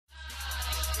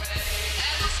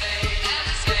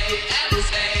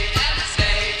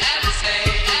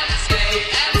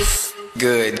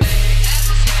good.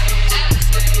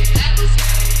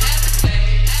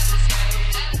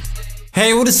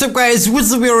 Hey, what is up guys,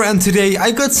 WhizL here, and today I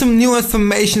got some new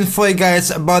information for you guys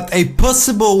about a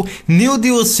possible new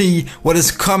DLC what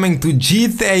is coming to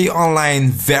GTA Online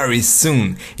very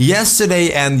soon.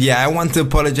 Yesterday, and yeah, I want to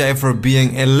apologize for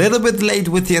being a little bit late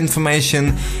with the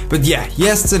information, but yeah,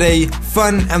 yesterday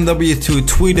FunMW2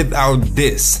 tweeted out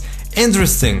this.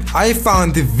 Interesting, I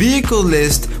found the vehicle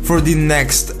list for the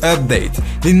next update.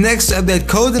 The next update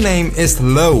codename is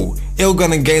Low.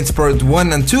 Gun Games Part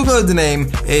 1 and 2 codename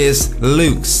is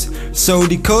Lux. So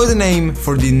the codename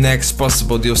for the next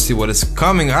possible DLC what is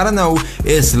coming, I don't know,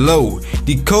 is Low.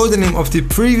 The codename of the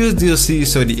previous DLC,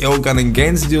 so the Gun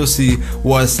Games DLC,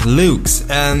 was Lux.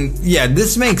 And yeah,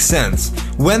 this makes sense.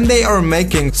 When they are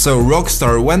making, so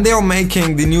Rockstar, when they are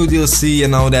making the new DLC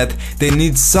and all that, they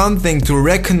need something to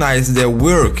recognize their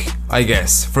work, I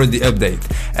guess, for the update.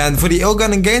 And for the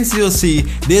Gun Games DLC,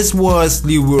 this was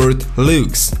the word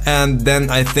Lux. And then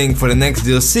I think for the next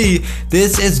DLC,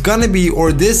 this is gonna be,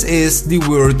 or this is the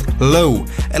word Low.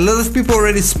 A lot of people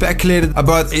already speculated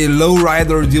about a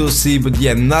Lowrider DLC, but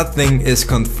yeah, nothing is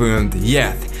confirmed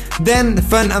yet. Then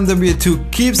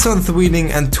FunMW2 keeps on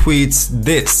tweeting and tweets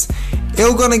this.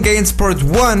 Gun Games Part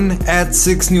 1 add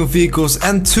 6 new vehicles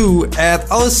and 2 add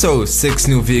also 6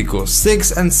 new vehicles.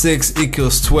 6 and 6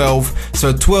 equals 12,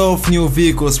 so 12 new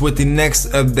vehicles with the next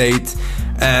update.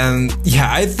 And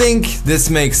yeah, I think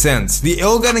this makes sense. The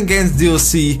Gun Games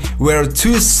DLC were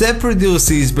 2 separate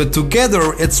DLCs, but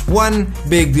together it's one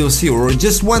big DLC, or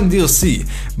just one DLC.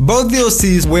 Both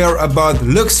DLCs were about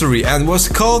luxury and was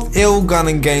called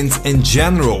Gun Games in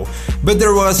general. But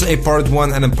there was a part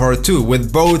 1 and a part 2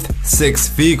 with both 6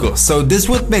 vehicles, so this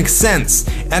would make sense.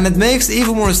 And it makes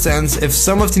even more sense if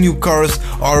some of the new cars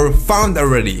are found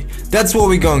already. That's what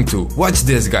we're going to. Watch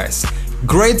this, guys.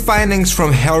 Great findings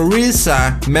from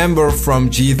Helrisa, member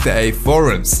from GTA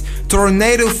forums.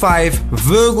 Tornado 5,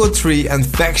 Virgo 3 and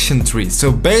Faction 3.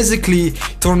 So basically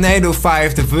Tornado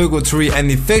 5, the Virgo 3 and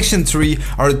the Faction 3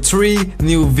 are 3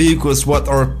 new vehicles what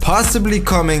are possibly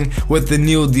coming with the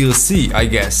new DLC, I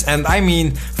guess. And I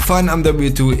mean,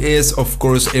 FunMW2 is of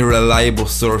course a reliable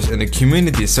source in the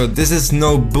community, so this is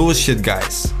no bullshit,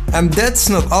 guys. And that's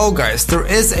not all, guys. There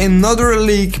is another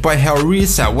leak by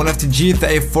Helrisa, one of the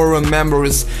GTA forum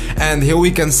members, and here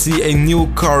we can see a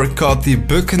new car called the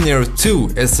Buccaneer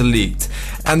 2 is leaked.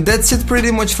 And that's it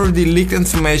pretty much for the leaked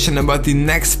information about the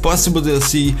next possible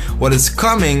DLC what is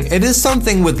coming. It is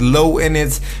something with Low in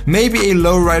it, maybe a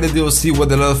Lowrider DLC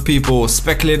what a lot of people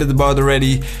speculated about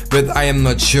already, but I am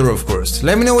not sure, of course.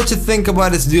 Let me know what you think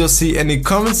about this DLC in the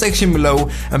comment section below,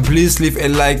 and please leave a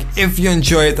like if you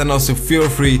enjoy it, and also feel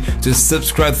free to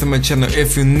subscribe to my channel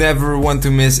if you never want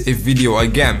to miss a video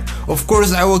again. Of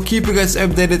course, I will keep you guys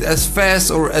updated as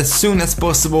fast or as soon as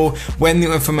possible when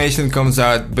new information comes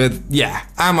out, but yeah,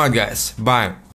 I'm out, guys. Bye.